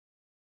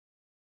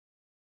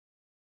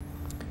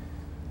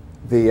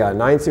The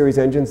 9 Series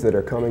engines that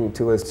are coming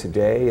to us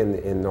today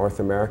in North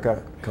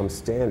America come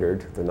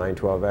standard, the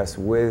 912S,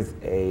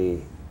 with a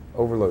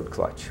overload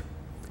clutch.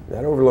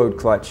 That overload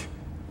clutch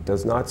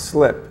does not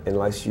slip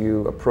unless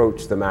you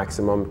approach the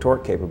maximum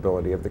torque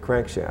capability of the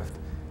crankshaft.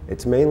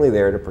 It's mainly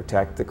there to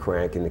protect the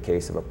crank in the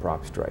case of a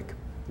prop strike.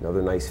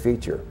 Another nice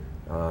feature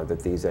that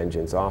these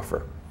engines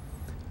offer.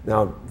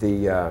 Now,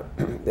 the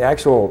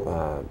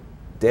actual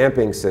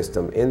damping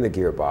system in the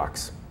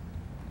gearbox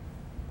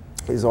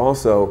is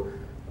also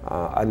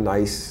a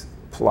nice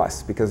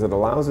plus because it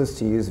allows us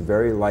to use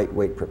very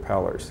lightweight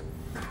propellers.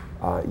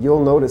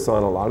 You'll notice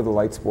on a lot of the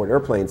light sport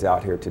airplanes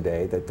out here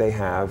today that they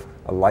have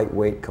a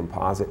lightweight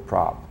composite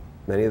prop.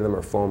 Many of them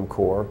are foam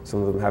core,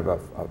 some of them have a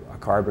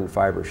carbon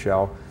fiber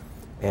shell,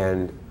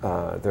 and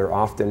they're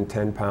often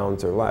 10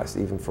 pounds or less,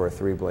 even for a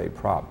 3-blade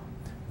prop.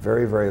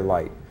 Very, very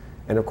light.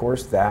 And of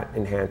course that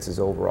enhances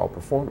overall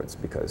performance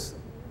because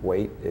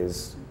weight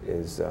is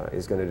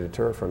going to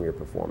deter from your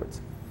performance.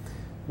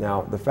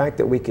 Now, the fact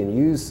that we can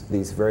use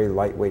these very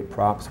lightweight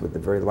props with the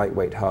very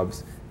lightweight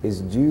hubs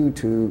is due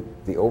to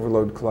the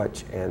overload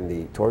clutch and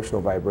the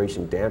torsional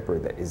vibration damper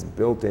that is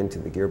built into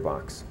the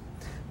gearbox.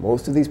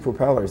 Most of these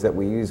propellers that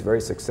we use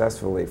very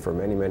successfully for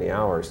many, many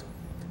hours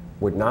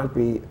would not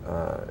be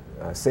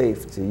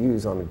safe to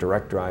use on a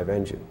direct drive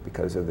engine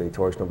because of the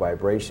torsional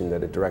vibration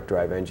that a direct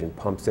drive engine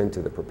pumps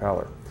into the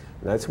propeller.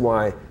 And that's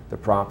why the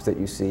props that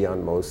you see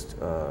on most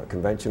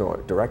conventional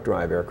direct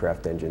drive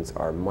aircraft engines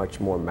are much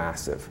more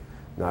massive,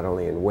 not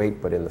only in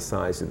weight but in the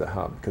size of the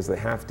hub, because they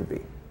have to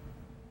be.